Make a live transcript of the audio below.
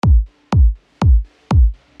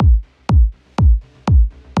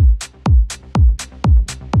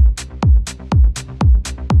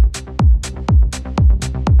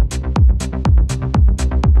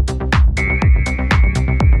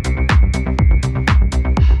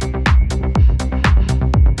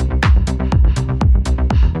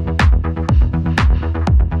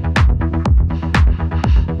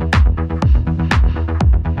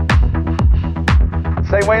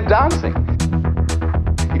dancing,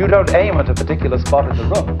 you don't aim at a particular spot in the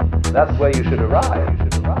room. That's where you should arrive.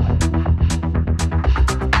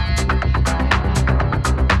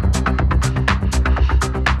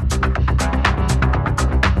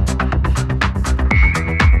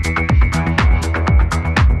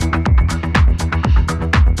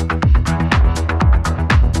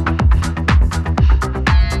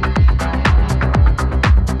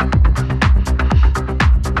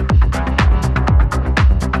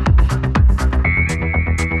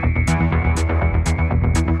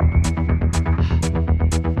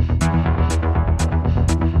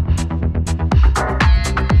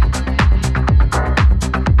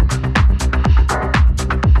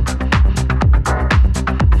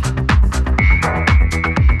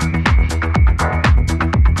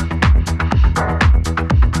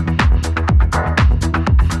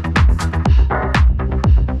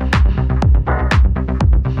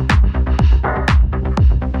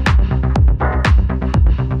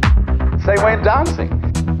 When dancing,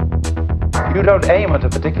 you don't aim at a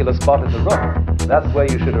particular spot in the room. That's where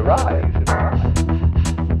you should arrive.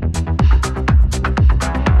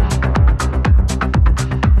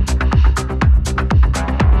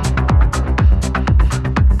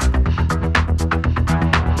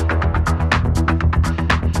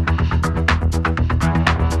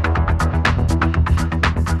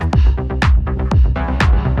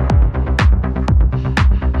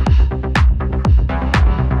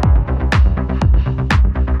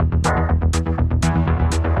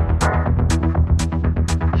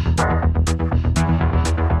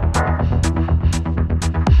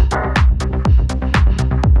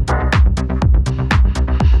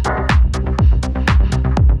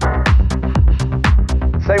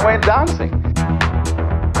 When dancing,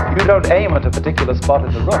 you don't aim at a particular spot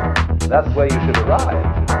in the room. That's where you should arrive.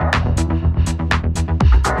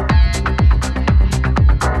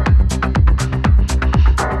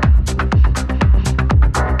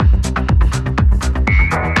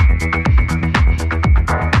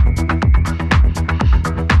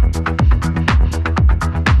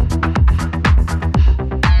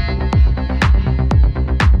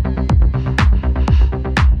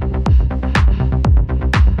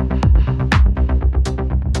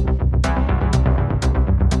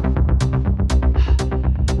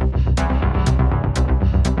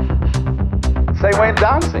 When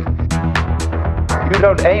dancing, you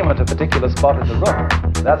don't aim at a particular spot in the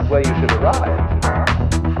room. That's where you should arrive.